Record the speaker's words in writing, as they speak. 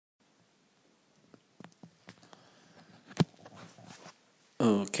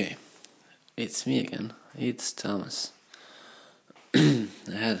Okay, it's me again. It's Thomas. I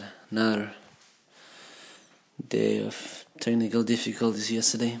had another day of technical difficulties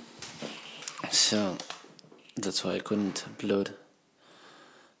yesterday, so that's why I couldn't upload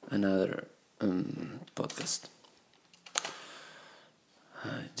another podcast.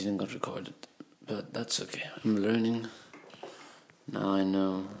 I didn't get recorded, but that's okay. I'm learning. Now I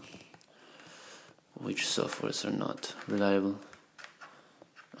know which softwares are not reliable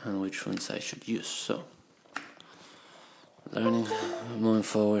and which ones I should use, so learning, moving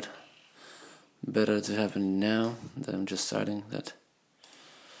forward. Better to happen now that I'm just starting that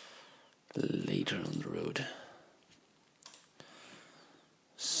later on the road.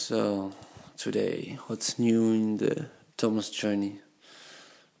 So today, what's new in the Thomas journey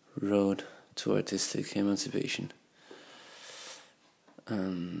road to artistic emancipation?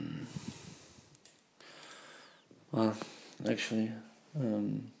 Well, actually,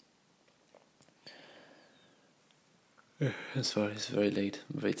 it's very late.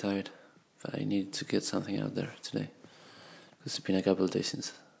 I'm very tired, but I need to get something out there today. It's been a couple of days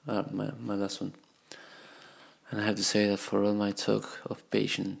since my last one. And I have to say that for all my talk of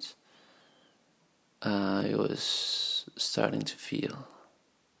patience, I was starting to feel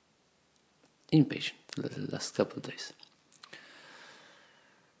impatient the last couple of days.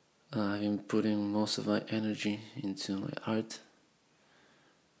 I've been putting most of my energy into my art,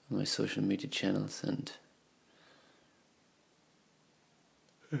 my social media channels, and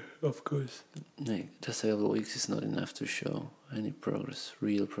of course, just a couple of weeks is not enough to show any progress,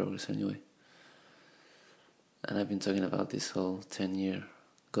 real progress anyway. And I've been talking about this whole 10-year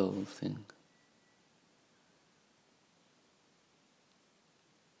goal thing.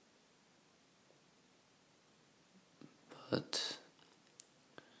 But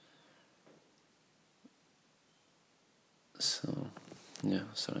so yeah,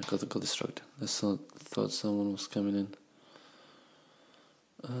 sorry, I got distracted. I thought someone was coming in.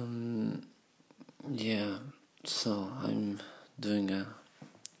 Yeah, so I'm doing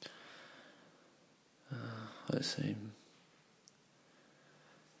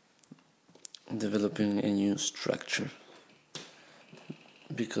developing a new structure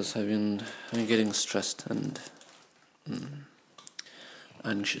because I've been getting stressed and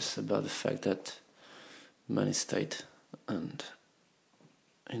anxious about the fact that money's tight and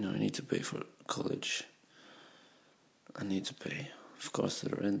I need to pay for college. I need to pay, of course,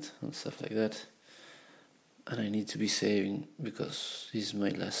 the rent and stuff like that. And I need to be saving because this is my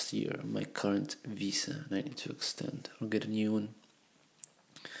last year, my current visa, and I need to extend or get a new one.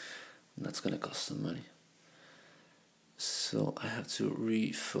 And that's gonna cost some money. So I have to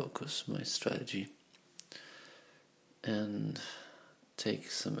refocus my strategy and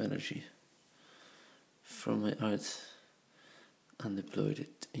take some energy from my art and deploy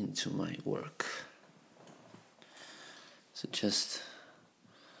it into my work. So just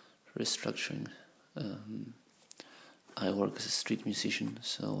restructuring. I work as a street musician,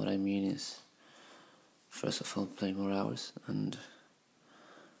 so what I mean is, first of all, play more hours, and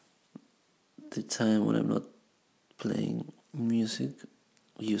the time when I'm not playing music,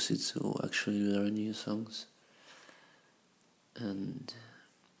 use it to actually learn new songs. And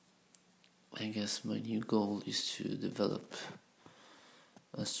I guess my new goal is to develop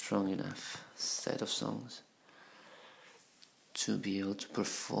a strong enough set of songs to be able to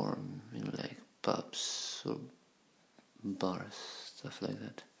perform in like pubs or bars, stuff like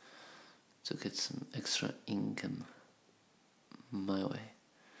that, to get some extra income my way.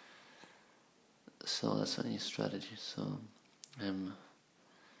 So that's a new strategy. So I'm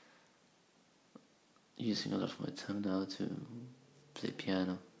using a lot of my time now to play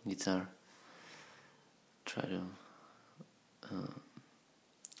piano, guitar, try to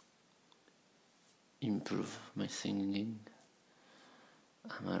improve my singing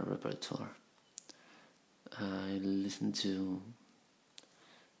and my repertoire. I listened to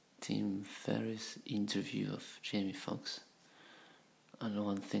Tim Ferriss' interview of Jamie Foxx, and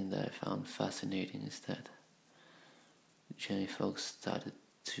one thing that I found fascinating is that Jamie Foxx started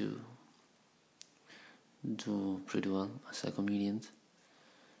to do pretty well as a comedian,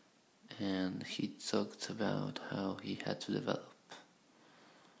 and he talked about how he had to develop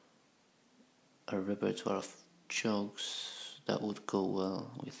a repertoire of jokes that would go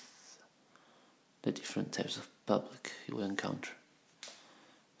well with the different types of public he would encounter.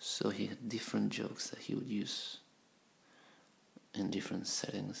 So he had different jokes that he would use in different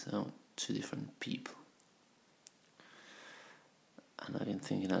settings to different people. And I've been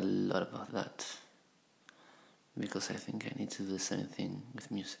thinking a lot about that because I think I need to do the same thing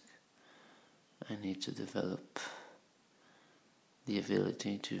with music. I need to develop the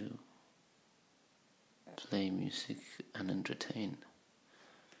ability to play music and entertain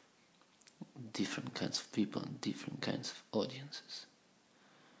different kinds of people and different kinds of audiences.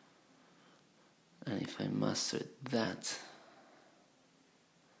 And if I mastered that,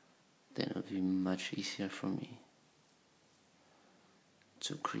 then it would be much easier for me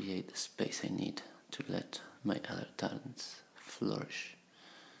to create the space I need to let my other talents flourish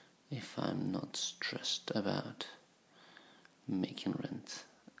if I'm not stressed about making rent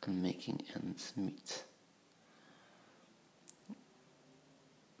and making ends meet.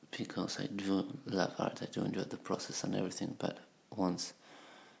 Because I do love art, I do enjoy the process and everything, but once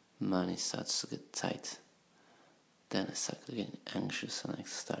money starts to get tight, then I start getting anxious and I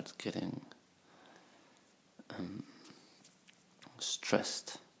start getting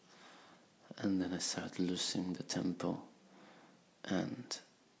stressed, and then I start losing the tempo, and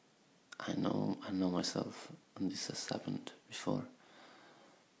I know myself, and this has happened before.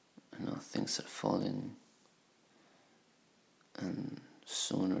 Things are falling, and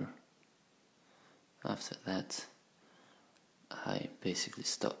sooner after that I basically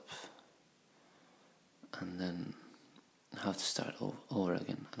stop, and then I have to start over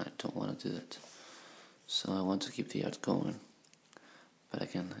again, and I don't want to do that. So I want to keep the art going, but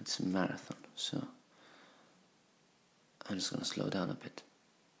again, it's a marathon, so I'm just going to slow down a bit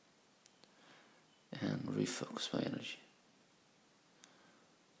and refocus my energy.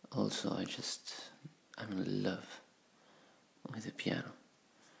 Also, I'm in love with the piano.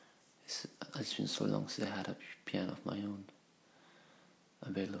 It's been so long since I had a piano of my own,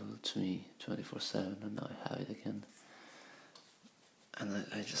 available to me 24/7, and now I have it again. And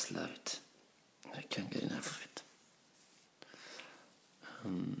I just love it. I can't get enough of it.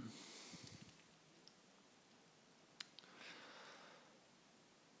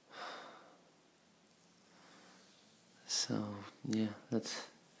 So yeah, that's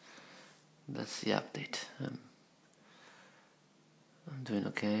the update. I'm doing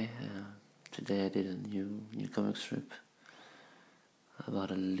okay. Today I did a new comic strip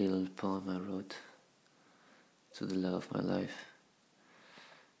about a little poem I wrote to the love of my life.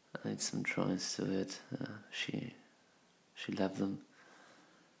 I did some drawings to it. She loved them.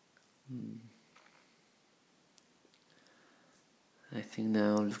 I think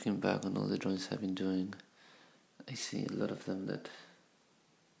now, looking back on all the drawings I've been doing, I see a lot of them that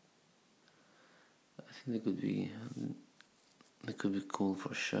I think they could be cool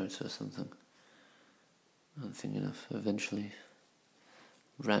for shirts or something. I'm thinking of eventually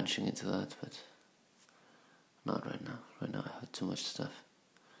branching into that, but not right now. Right now I have too much stuff.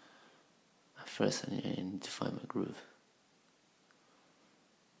 At first I need to find my groove,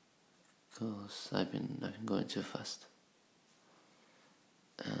 because I've been going too fast,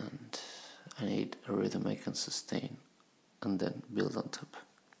 and I need a rhythm I can sustain and then build on top.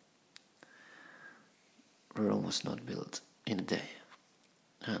 Rome was not built in a day,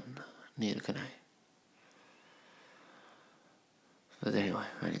 and neither can I. But anyway,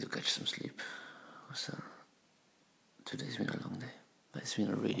 I need to catch some sleep. So today's been a long day, but it's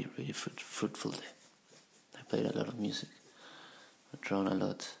been a really, really fruitful day. I played a lot of music, I've drawn a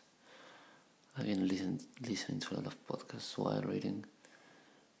lot. I've been listening to a lot of podcasts while reading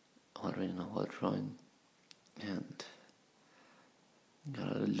or while drawing, and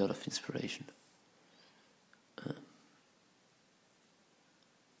got a lot of inspiration.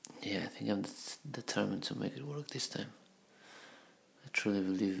 I think I'm determined to make it work this time. I truly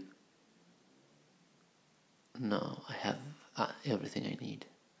believe now I have everything I need.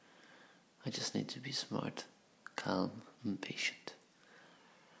 I just need to be smart, calm, and patient.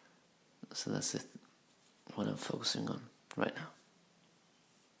 So that's what I'm focusing on right now.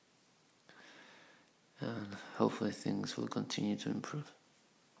 And hopefully things will continue to improve.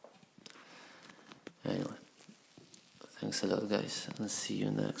 Anyway, thanks a lot, guys, and see you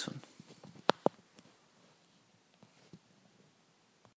in the next one.